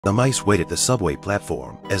The mice wait at the subway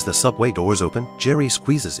platform. As the subway doors open, Jerry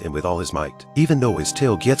squeezes in with all his might. Even though his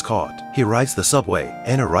tail gets caught, he rides the subway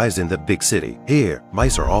and arrives in the big city. Here,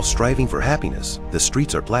 mice are all striving for happiness. The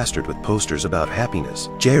streets are plastered with posters about happiness.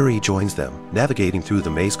 Jerry joins them, navigating through the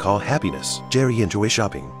maze called Happiness. Jerry enjoys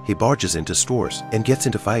shopping. He barges into stores and gets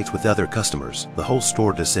into fights with other customers. The whole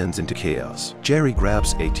store descends into chaos. Jerry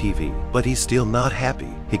grabs a TV, but he's still not happy.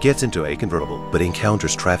 He gets into a convertible, but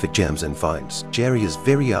encounters traffic jams and fines. Jerry is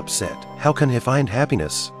very upset. How can he find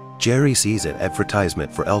happiness? Jerry sees an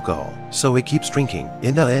advertisement for alcohol, so he keeps drinking.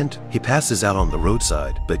 In the end, he passes out on the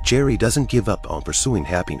roadside, but Jerry doesn't give up on pursuing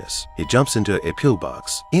happiness. He jumps into a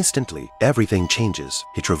pillbox. Instantly, everything changes.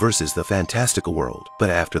 He traverses the fantastical world,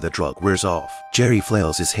 but after the drug wears off, Jerry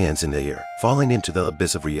flails his hands in the air, falling into the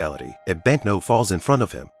abyss of reality. A banknote falls in front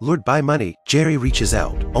of him. Lured by money, Jerry reaches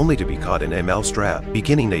out, only to be caught in a mousetrap,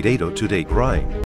 beginning a day-to-day grind.